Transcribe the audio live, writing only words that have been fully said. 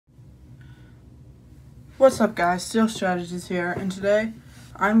What's up guys, Steel Strategies here, and today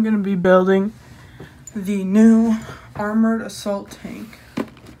I'm going to be building the new Armored Assault Tank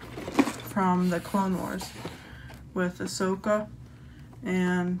from the Clone Wars with Ahsoka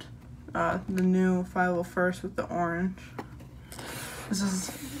and the new 501st with the orange. This is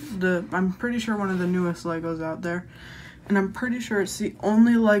I'm pretty sure one of the newest Legos out there, and I'm pretty sure it's the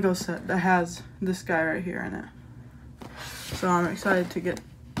only Lego set that has this guy right here in it. So I'm excited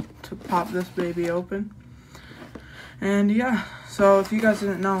to pop this baby open. And yeah, so if you guys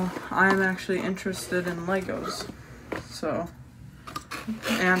didn't know, I am actually interested in Legos,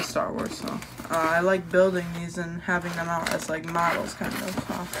 and Star Wars, so I like building these and having them out as like models kind of.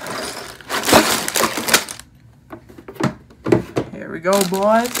 So here we go,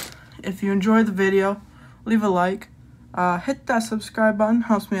 boys. If you enjoyed the video, leave a like, hit that subscribe button,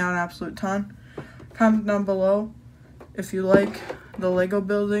 helps me out an absolute ton. Comment down below if you like the Lego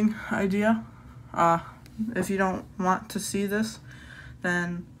building idea. If you don't want to see this,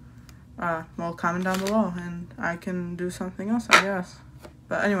 then, well, comment down below, and I can do something else, I guess.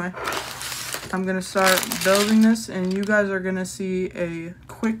 But anyway, I'm going to start building this, and you guys are going to see a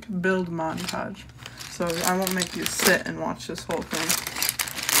quick build montage. So I won't make you sit and watch this whole thing,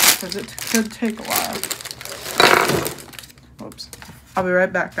 because it could take a while. Whoops. I'll be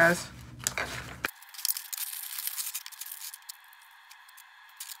right back, guys.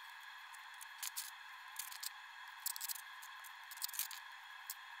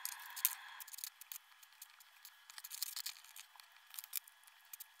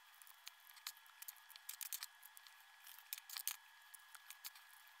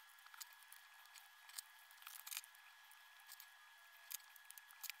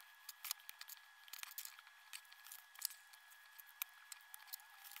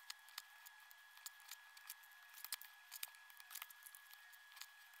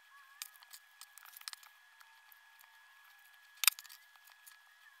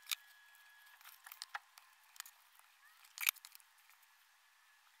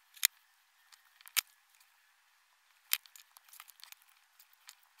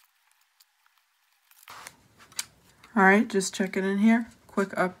 Alright, just checking in here.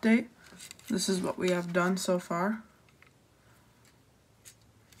 Quick update. This is what we have done so far.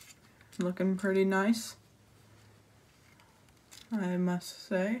 Looking pretty nice, I must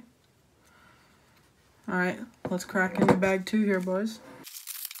say. Alright, let's crack into bag 2 here, boys.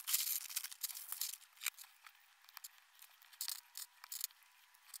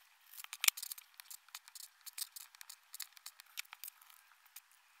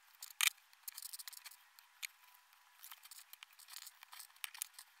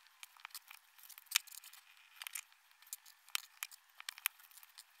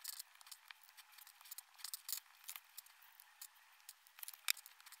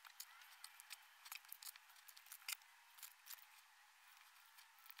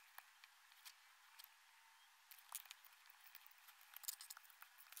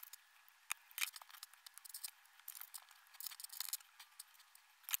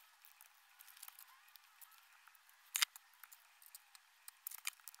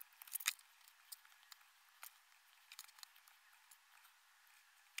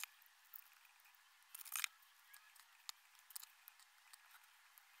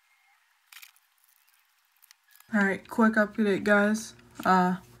 Alright, quick update, guys.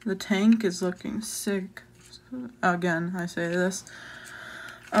 The tank is looking sick. Again, I say this.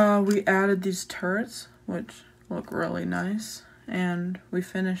 We added these turrets, which look really nice. And we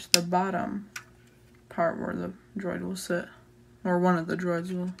finished the bottom part where the droid will sit. Or one of the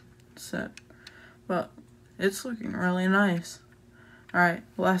droids will sit. But it's looking really nice. Alright,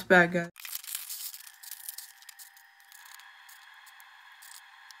 last bag, guys.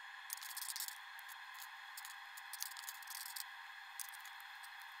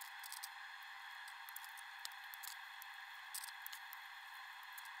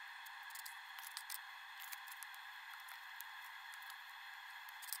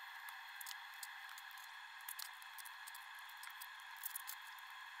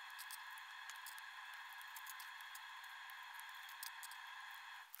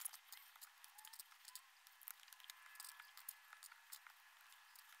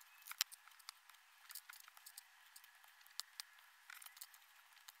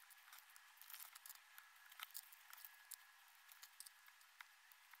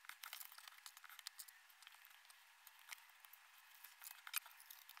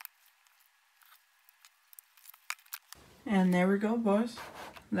 And there we go, boys.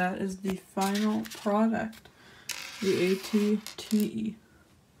 That is the final product, the AT-TE.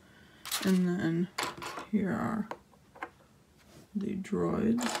 And then here are the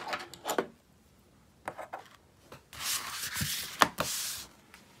droids.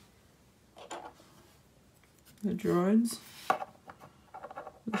 droids,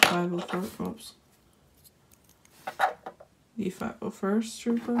 the 501st, oops, the 501st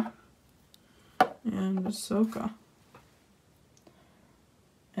Trooper, and Ahsoka.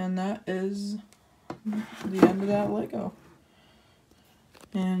 And that is the end of that Lego.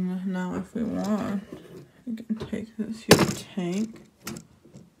 And now if we want, we can take this huge tank.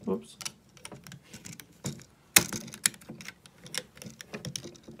 Whoops.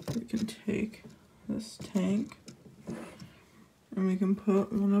 We can take this tank and we can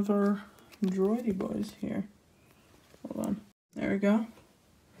put one of our droidy boys here. Hold on. There we go.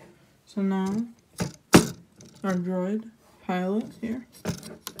 So now our droid pilot here.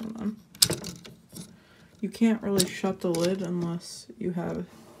 Hold on. You can't really shut the lid unless you have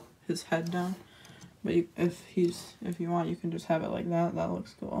his head down. But if you want, you can just have it like that. That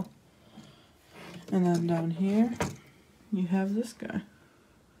looks cool. And then down here, you have this guy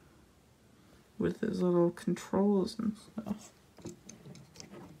with his little controls and stuff.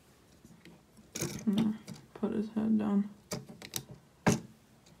 Put his head down.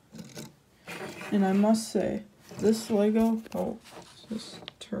 And I must say, this Lego, oh, this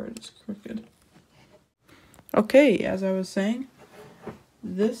turret is crooked. Okay, as I was saying,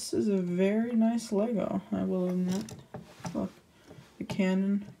 this is a very nice Lego, I will admit. Look, the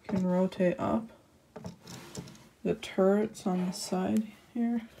cannon can rotate up. The turrets on the side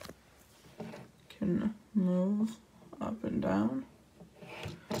here can move up and down.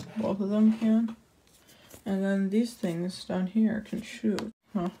 Both of them can. And then these things down here can shoot.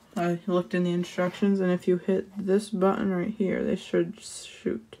 Well, I looked in the instructions, and if you hit this button right here, they should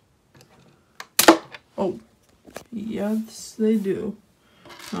shoot. Oh, yes they do.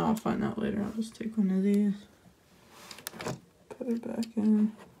 Oh, I'll find out later. I'll just take one of these. Put it back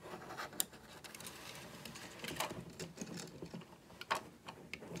in.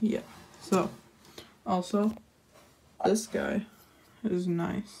 Yeah, so, also, this guy is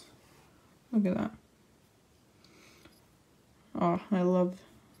nice. Look at that. Oh, I love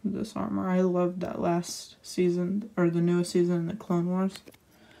this armor. I loved that last season, or the newest season in the Clone Wars.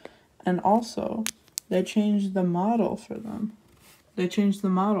 And also, they changed the model for them. They changed the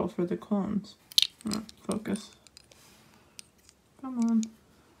model for the clones. Focus. Come on.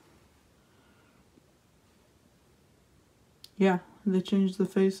 Yeah, they changed the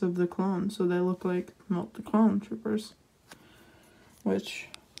face of the clones, so they look like, well, the clone troopers. Which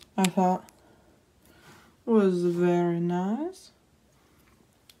I thought was very nice.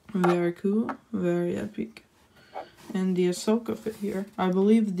 Very cool. Very epic. And the Ahsoka fit here. I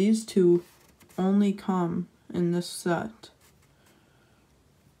believe these two only come in this set.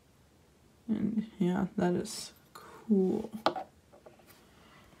 And yeah, that is cool.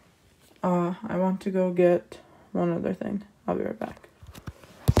 I want to go get one other thing. I'll be right back.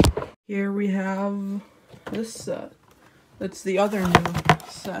 Here we have this set. That's the other new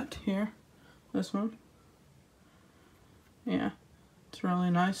set here. This one. Yeah, it's really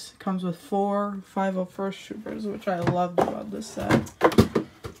nice. It comes with 4 501st Troopers, which I loved about this set.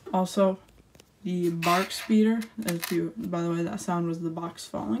 Also, the BARC speeder. By the way, that sound was the box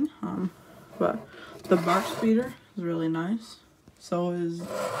falling. But the BARC speeder is really nice. So is the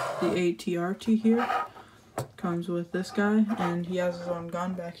ATRT here. Comes with this guy, and he has his own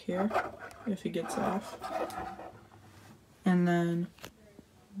gun back here if he gets off. And then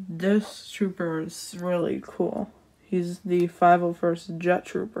this trooper is really cool. He's the 501st Jet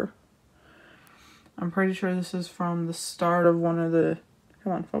Trooper. I'm pretty sure this is from the start of one of the,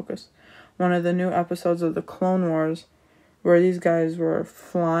 come on, focus, one of the new episodes of the Clone Wars, where these guys were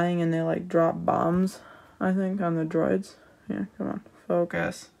flying and they like dropped bombs, I think, on the droids. Yeah, come on,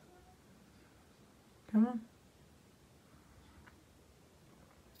 focus. Come on.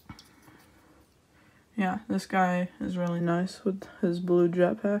 Yeah, this guy is really nice with his blue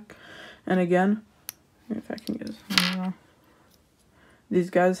jetpack. And again, if I can get his, I don't know. These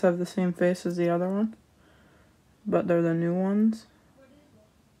guys have the same face as the other one, but they're the new ones.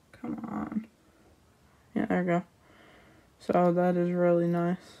 Come on. Yeah, there we go. So that is really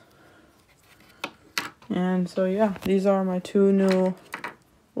nice. And so yeah, these are my 2 new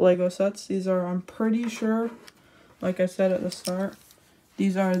Lego sets. These are, I'm pretty sure, like I said at the start,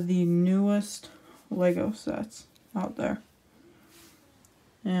 these are the newest Lego sets out there.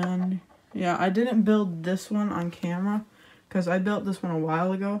 And yeah, I didn't build this one on camera because I built this one a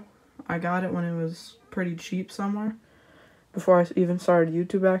while ago. I got it when it was pretty cheap somewhere, before I even started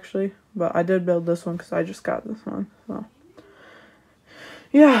YouTube actually. But I did build this one because I just got this one. So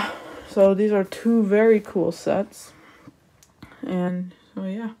yeah, so these are 2 very cool sets. And so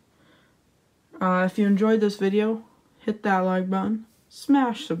yeah, if you enjoyed this video, hit that like button,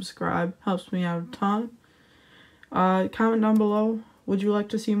 smash subscribe, helps me out a ton. Comment down below, would you like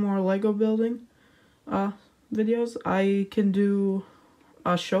to see more Lego building videos? I can do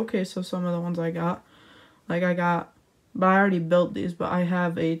a showcase of some of the ones I got. But I already built these, but I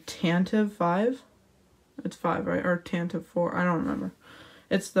have a Tantive 5. It's 5, right? Or Tantive 4, I don't remember.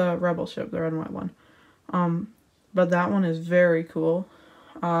 It's the Rebel ship, the red and white one. But that one is very cool.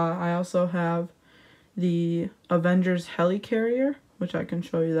 I also have the Avengers Helicarrier, which I can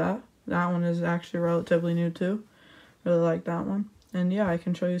show you that. That one is actually relatively new too. Really like that one. And yeah, I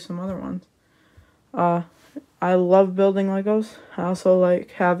can show you some other ones. I love building Legos. I also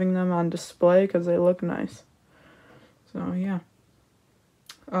like having them on display because they look nice. So yeah.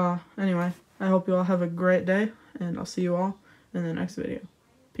 Anyway, I hope you all have a great day, and I'll see you all in the next video.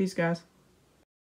 Peace, guys.